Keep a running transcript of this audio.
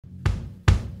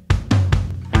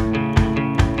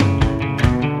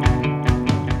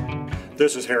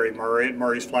This is Harry Murray at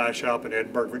Murray's Fly Shop in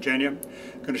Edinburgh, Virginia.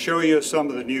 I'm going to show you some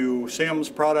of the new SIMMS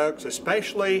products,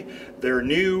 especially their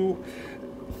new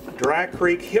Dry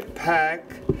Creek hip pack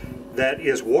that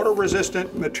is water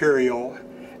resistant material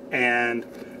and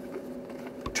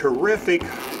terrific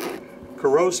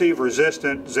corrosive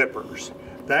resistant zippers.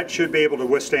 That should be able to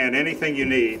withstand anything you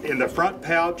need. In the front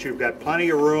pouch you've got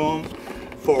plenty of room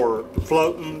for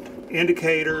floating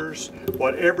indicators,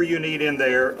 whatever you need in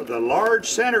there. The large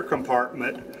center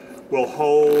compartment will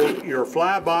hold your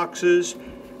fly boxes,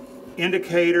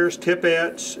 indicators,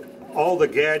 tippets, all the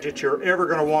gadgets you're ever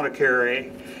going to want to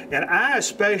carry. And I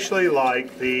especially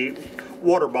like the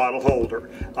water bottle holder.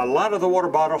 A lot of the water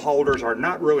bottle holders are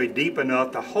not really deep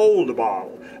enough to hold the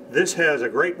bottle. This has a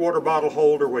great water bottle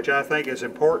holder, which I think is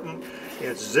important.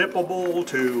 It's zippable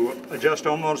to adjust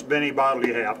almost any bottle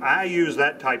you have. I use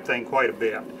that type thing quite a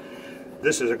bit.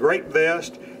 This is a great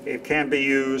vest. It can be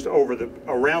used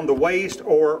around the waist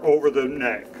or over the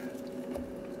neck.